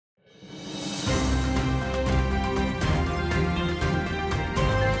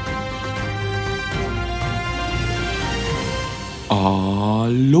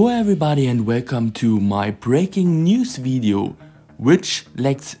Hello everybody and welcome to my breaking news video, which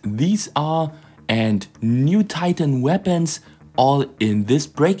leaks these are and new Titan weapons all in this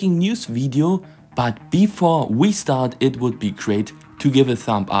breaking news video. But before we start, it would be great to give a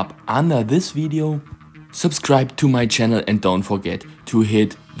thumb up under this video, subscribe to my channel and don't forget to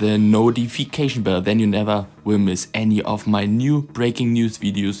hit the notification bell, then you never will miss any of my new breaking news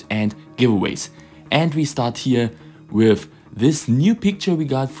videos and giveaways. And we start here with this new picture we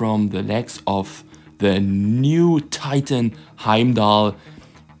got from the legs of the new Titan Heimdall.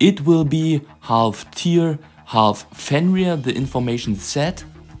 It will be half Tyr, half Fenrir, the information said,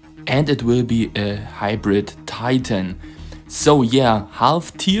 and it will be a hybrid Titan. So yeah,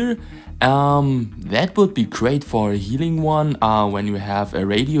 half Tyr, that would be great for a healing one when you have a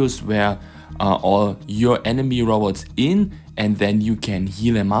radius where all your enemy robots in and then you can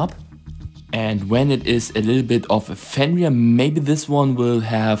heal them up. And when it is a little bit of a Fenrir, maybe this one will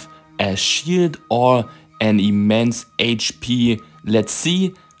have a shield or an immense HP. Let's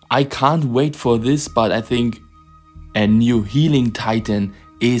see. I can't wait for this, but I think a new healing Titan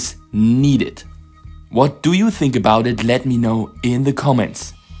is needed. What do you think about it? Let me know in the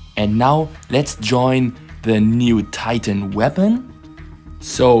comments. And now let's join the new Titan weapon.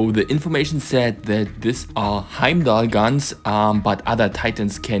 So the information said that these are Heimdall guns, but other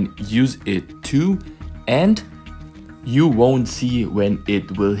Titans can use it too, and you won't see when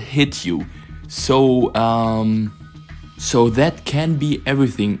it will hit you. So that can be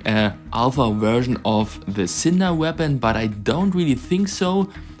everything, alpha version of the Cinder weapon, but I don't really think so,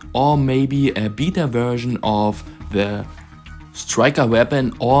 or maybe a beta version of the Striker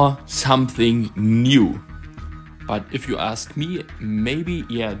weapon or something new. But if you ask me, maybe,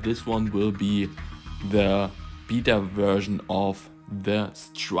 yeah, this one will be the beta version of the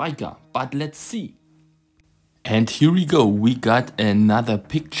Striker. But let's see. And here we go. We got another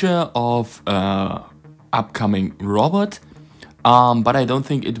picture of upcoming robot. But I don't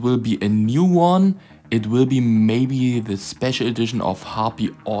think it will be a new one. It will be maybe the special edition of Harpy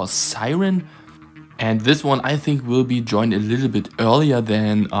or Siren. And this one I think will be joined a little bit earlier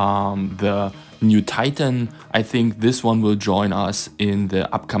than the new Titan. I think this one will join us in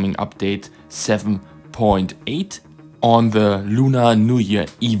the upcoming update 7.8 on the Lunar New Year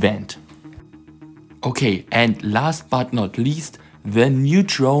event. Okay, and last but not least, the new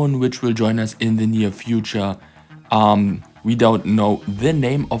drone which will join us in the near future. We don't know the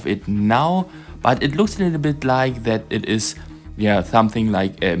name of it now, but it looks a little bit like that it is, yeah, something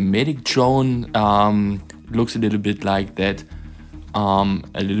like a medic drone. Looks a little bit like that. A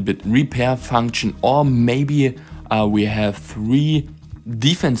little bit repair function, or maybe we have 3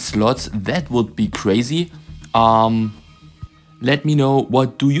 defense slots. That would be crazy. Let me know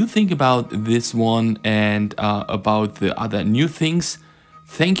what do you think about this one and about the other new things.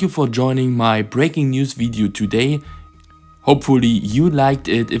 Thank you for joining my breaking news video today. Hopefully you liked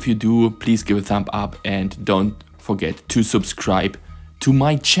it. If you do, please give a thumb up and don't forget to subscribe to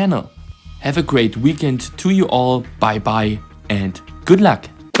my channel. Have a great weekend to you all. Bye bye and good luck.